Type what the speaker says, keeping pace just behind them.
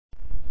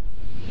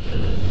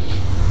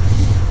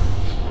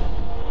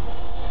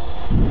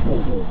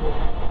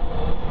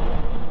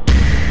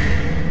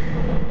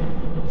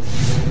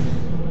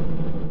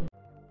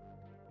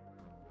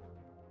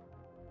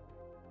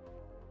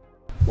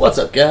What's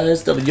up,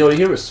 guys? Double Yoda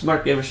here with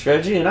Smart Gamer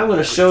Strategy, and I'm going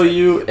to show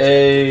you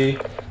a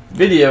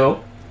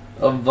video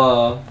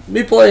of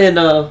me playing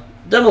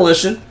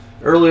Demolition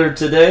earlier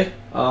today.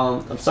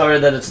 I'm sorry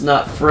that it's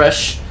not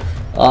fresh,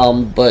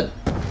 but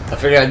I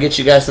figured I'd get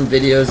you guys some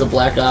videos of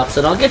Black Ops,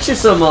 and I'll get you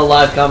some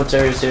live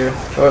commentaries here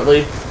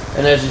shortly.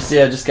 And as you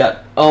see, I just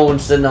got owned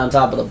sitting on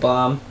top of the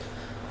bomb.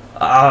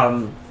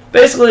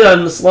 Basically,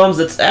 on the slums,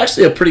 it's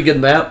actually a pretty good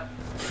map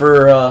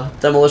for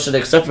Demolition,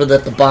 except for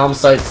that the bomb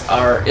sites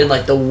are in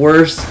like the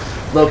worst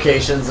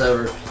locations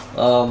ever.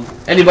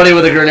 Anybody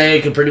with a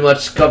grenade can pretty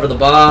much cover the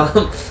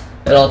bomb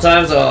at all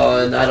times.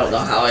 Oh, and I don't know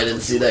how I didn't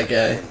see that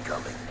guy.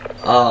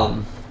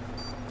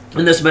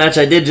 In this match,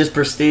 I did just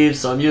prestige,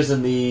 so I'm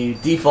using the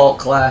default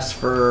class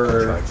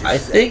for, I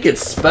think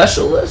it's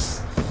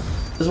Specialist,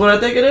 is what I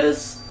think it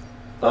is.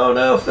 Oh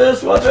no,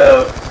 Fist, watch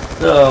out!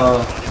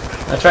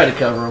 Oh, I tried to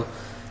cover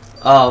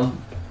him.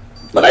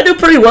 But I do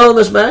pretty well in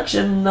this match,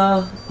 and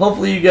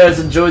hopefully you guys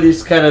enjoy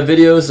these kind of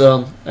videos.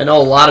 I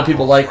know a lot of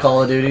people like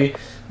Call of Duty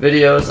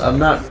videos. I'm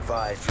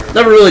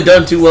never really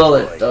done too well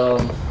at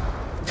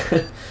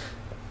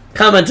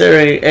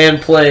commentary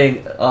and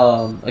playing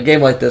a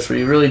game like this where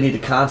you really need to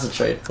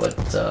concentrate.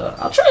 But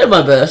I'll try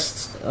my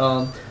best.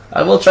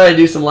 I will try to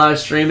do some live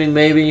streaming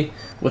maybe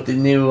with the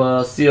new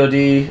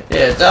COD.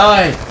 Yeah,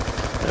 die!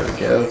 There we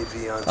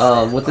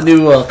go. With the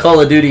new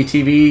Call of Duty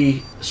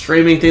TV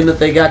streaming thing that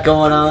they got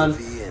going on.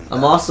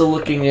 I'm also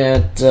looking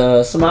at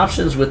some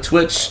options with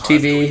Twitch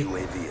TV,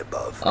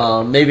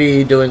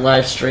 maybe doing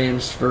live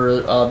streams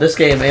for this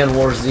game and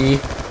War Z.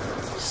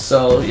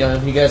 So, you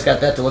know, you guys got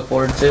that to look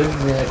forward to.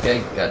 Yeah,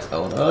 okay,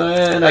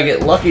 and I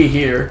get lucky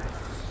here.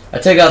 I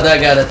take out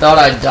that guy that thought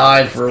I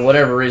died for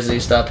whatever reason.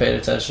 He stopped paying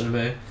attention to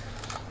me.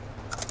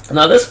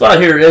 Now this spot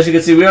here, as you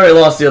can see, we already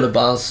lost the other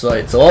bomb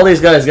site. So all these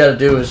guys got to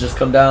do is just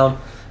come down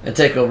and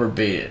take over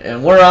B.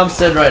 And where I'm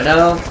sitting right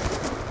now,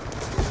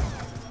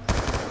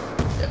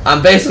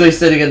 I'm basically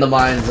sitting in the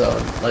mine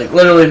zone. Like,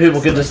 literally,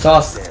 people can just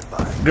toss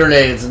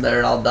grenades in there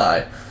and I'll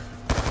die.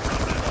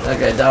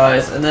 That guy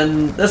dies. And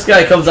then this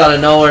guy comes out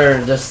of nowhere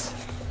and just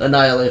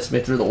annihilates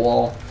me through the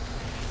wall.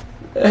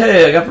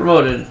 Hey, I got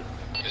promoted.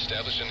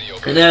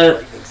 And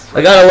then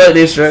I got a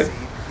lightning strike.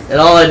 And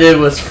all I did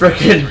was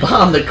freaking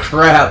bomb the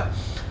crap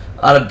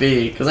out of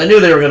B. Because I knew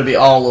they were going to be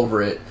all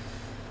over it.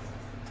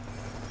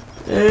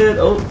 And,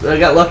 oh, I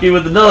got lucky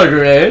with another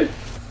grenade.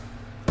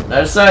 And I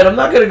decided I'm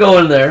not going to go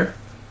in there.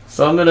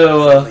 So I'm going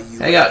to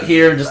hang out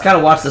here and just kind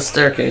of watch the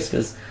staircase,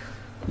 because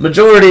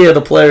majority of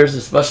the players,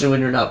 especially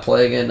when you're not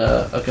playing in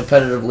a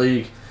competitive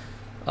league,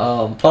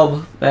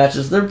 pub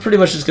matches, they're pretty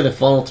much just going to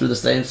funnel through the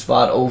same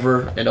spot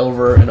over and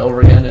over and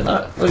over again. And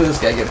look at this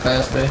guy get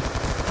past me.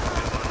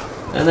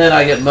 And then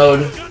I get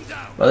mowed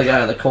by the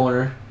guy in the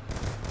corner.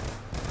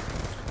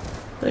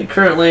 I think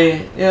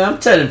currently, yeah, I'm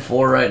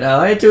 10-4 right now.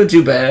 I ain't doing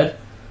too bad.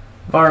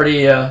 I've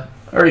already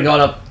gone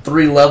up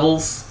 3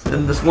 levels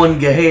in this one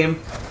game.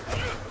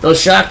 Those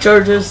shock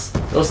charges,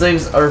 those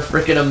things are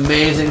freaking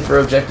amazing for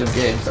objective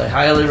games. I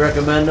highly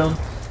recommend them,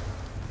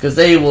 because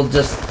they will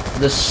just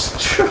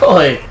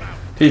destroy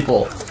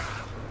people.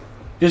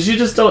 Because you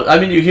just don't, I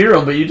mean, you hear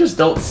them, but you just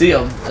don't see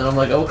them. And I'm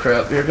like, oh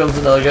crap, here comes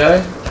another guy.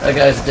 That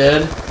guy's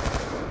dead.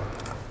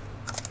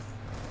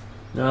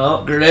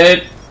 No,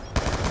 grenade.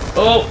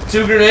 Oh,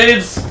 2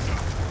 grenades.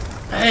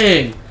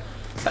 Dang.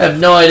 I have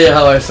no idea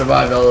how I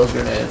survived all those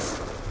grenades.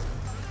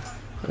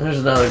 There's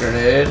another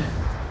grenade.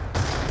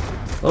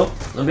 Oh,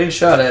 I'm being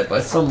shot at by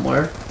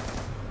somewhere.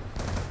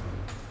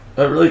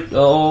 I really,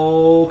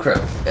 oh crap.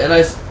 And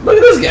look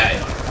at this guy.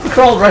 He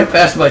crawled right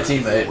past my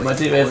teammate. My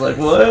teammate's like,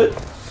 what?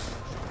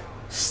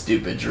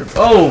 Stupid jerk.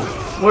 Oh,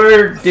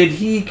 where did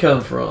he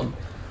come from?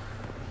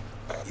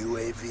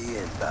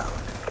 UAV inbound.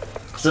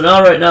 So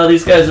now, right now,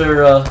 these guys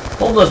are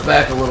holding us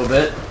back a little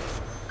bit.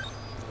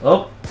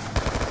 Oh,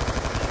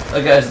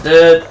 that guy's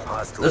dead.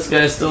 This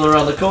guy's still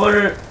around the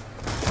corner.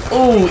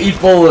 Oh, eat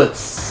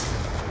bullets.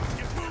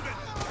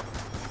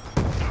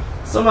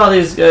 Somehow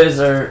these guys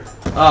are...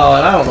 Oh,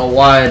 and I don't know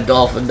why I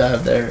dolphin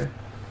dive there.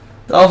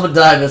 Dolphin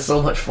dive is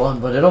so much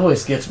fun, but it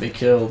always gets me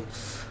killed.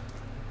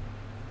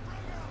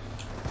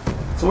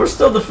 So we're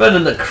still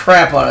defending the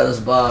crap out of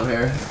this bomb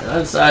here. And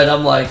inside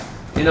I'm like,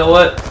 you know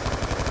what?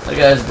 That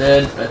guy's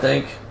dead, I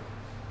think.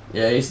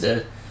 Yeah, he's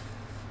dead.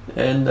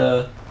 And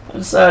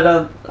inside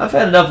I've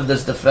had enough of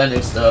this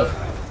defending stuff.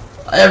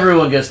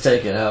 Everyone gets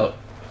taken out.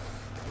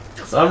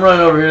 So I'm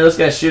running over here. This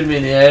guy's shooting me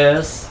in the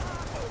ass.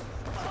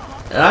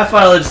 And I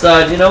finally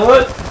decide, you know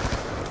what?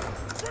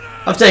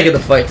 I'm taking the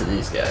fight to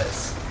these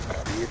guys.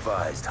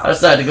 I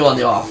decided to go on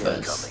the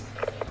offense.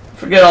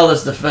 Forget all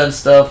this defense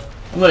stuff.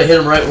 I'm going to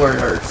hit him right where it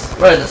hurts.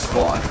 Right at the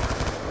spawn.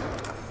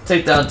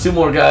 Take down 2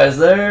 more guys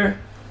there.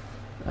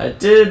 I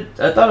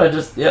thought I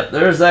just... Yep,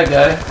 there's that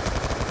guy.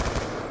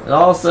 And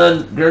all of a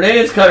sudden,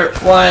 grenades start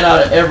flying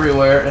out of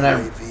everywhere, and I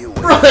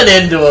run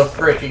into a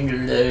freaking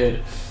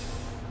grenade.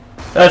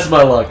 That's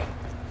my luck.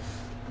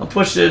 I'm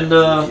pushing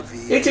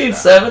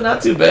 18-7,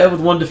 not too bad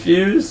with 1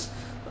 defuse.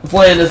 I'm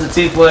playing as a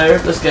team player.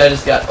 This guy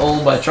just got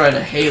owned by trying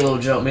to Halo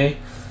jump me.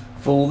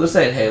 Fool, this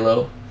ain't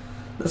Halo.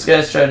 This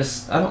guy's trying to...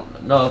 I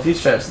don't know if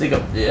he's trying to sneak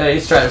up... Yeah,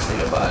 he's trying to sneak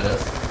up behind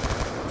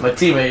us. My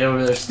teammate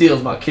over there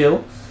steals my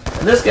kill.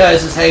 And this guy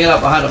is just hanging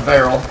out behind a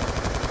barrel,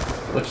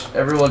 which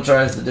everyone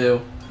tries to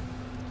do.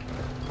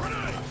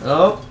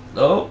 Oh,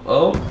 oh,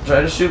 oh,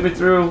 trying to shoot me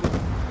through.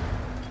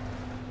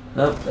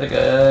 Nope, that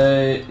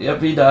guy...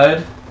 Yep, he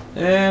died.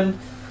 And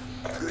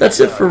that's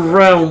it for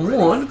round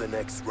 1.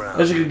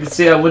 As you can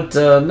see, I went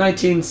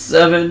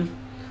 19-7,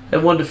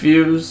 had 1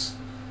 defuse.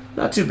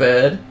 Not too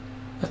bad.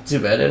 Not too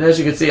bad. And as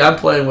you can see, I'm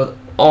playing with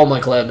all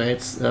my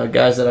clanmates,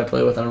 guys that I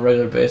play with on a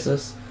regular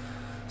basis.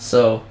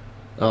 So,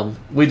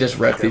 we just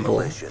wreck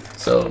people.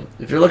 So,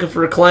 if you're looking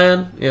for a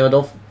clan, you know,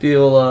 don't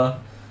feel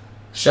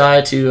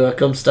shy to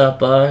come stop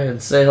by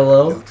and say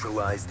hello.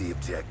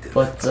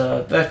 But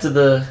back to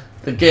the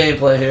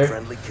gameplay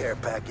here.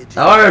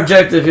 Now, our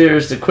objective here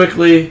is to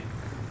quickly,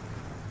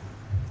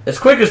 as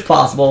quick as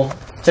possible,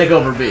 take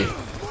over B.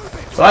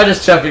 So I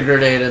just chuck a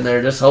grenade in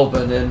there, just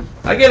hoping, and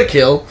I get a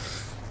kill.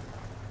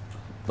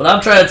 But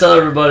I'm trying to tell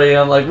everybody,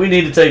 I'm like, we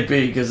need to take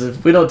B, because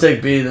if we don't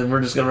take B, then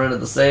we're just going to run into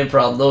the same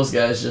problem those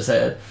guys just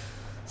had.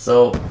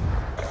 So,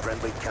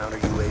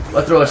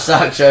 I throw a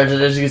shock charge,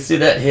 and as you can see,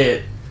 that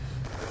hit.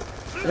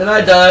 And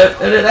I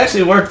dive, and it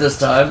actually worked this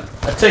time.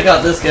 I take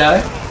out this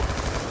guy,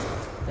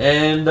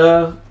 and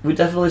we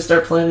definitely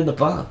start planting the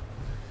bomb.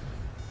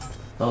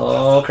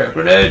 Oh, crap,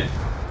 grenade.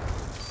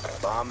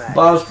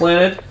 Bomb's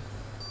planted.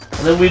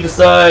 And then we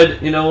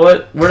decide, you know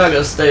what, we're not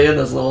going to stay in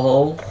this little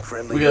hole.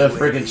 We got to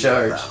freaking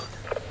charge.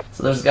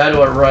 So there's a guy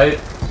to our right,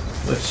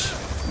 which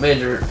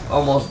Major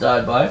almost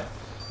died by.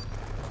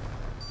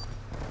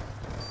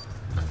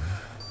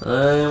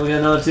 And we got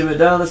another teammate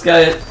down. This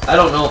guy, I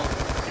don't know,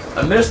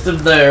 I missed him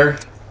there.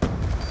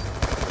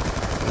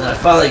 And then I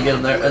finally get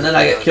him there, and then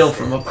I get killed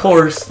from, of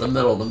course, the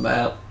middle of the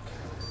map.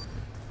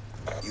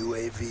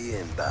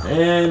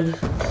 And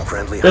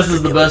this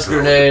is the best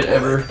grenade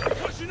ever.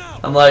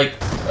 I'm like,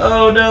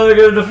 oh no,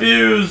 they're gonna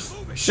defuse.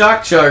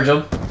 Shock charge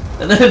them,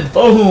 and then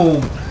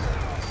boom,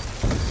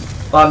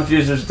 bomb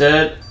diffuser's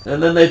dead.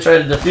 And then they try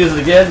to defuse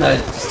it again, and I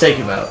just take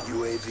him out.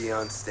 UAV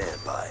on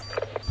standby.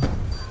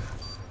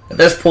 At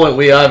this point,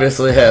 we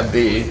obviously have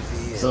B,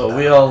 so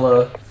we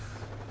all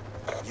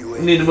we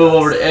need to move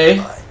over to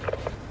A.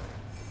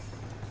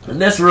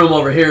 And this room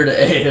over here to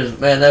A is,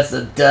 man, that's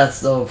the death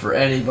zone for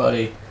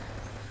anybody.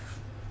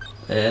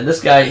 And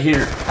this guy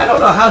here, I don't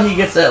know how he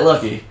gets that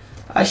lucky.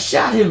 I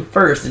shot him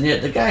first, and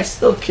yet the guy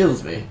still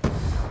kills me.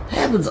 It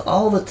happens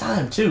all the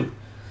time, too.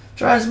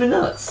 Drives me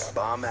nuts.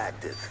 Bomb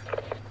active.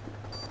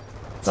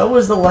 It's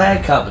always the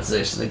lag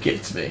compensation that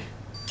gets me.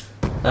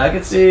 Now I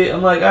can see,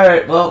 I'm like,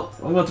 alright, well,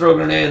 I'm going to throw a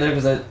grenade in there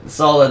because I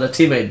saw that a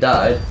teammate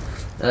died.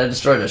 And I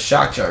destroyed a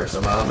shock charge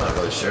somehow, I'm not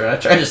really sure. I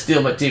tried to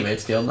steal my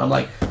teammate's kill, and I'm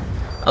like,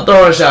 I'm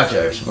throwing a shock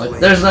charge. I'm like,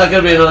 there's not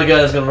going to be another guy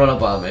that's going to run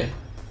up on me.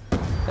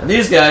 And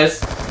these guys,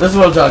 this is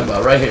what I'm talking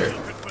about, right here.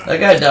 That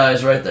guy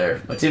dies right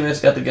there. My teammate's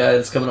got the guy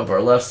that's coming up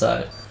our left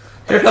side.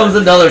 Here comes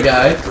another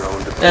guy,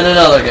 and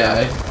another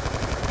guy.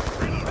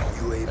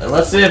 And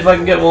let's see if I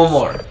can get one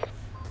more.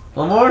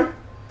 One more?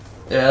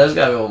 Yeah, there's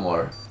gotta be one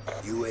more.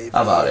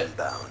 How about it?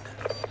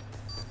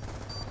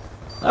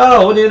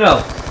 Oh, what do you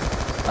know?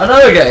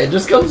 Another guy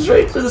just comes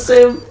straight through the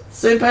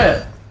same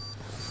path.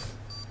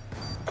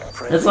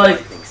 It's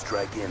like,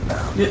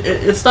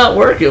 it's not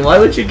working. Why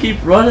would you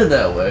keep running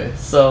that way?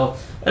 So,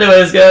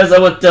 anyways, guys, I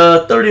went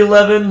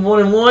 30-11,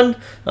 1-1.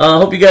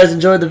 Hope you guys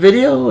enjoyed the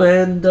video,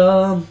 and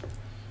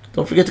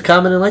don't forget to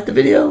comment and like the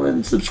video,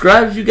 and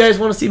subscribe if you guys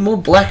want to see more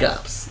Black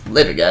Ops.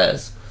 Later,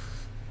 guys.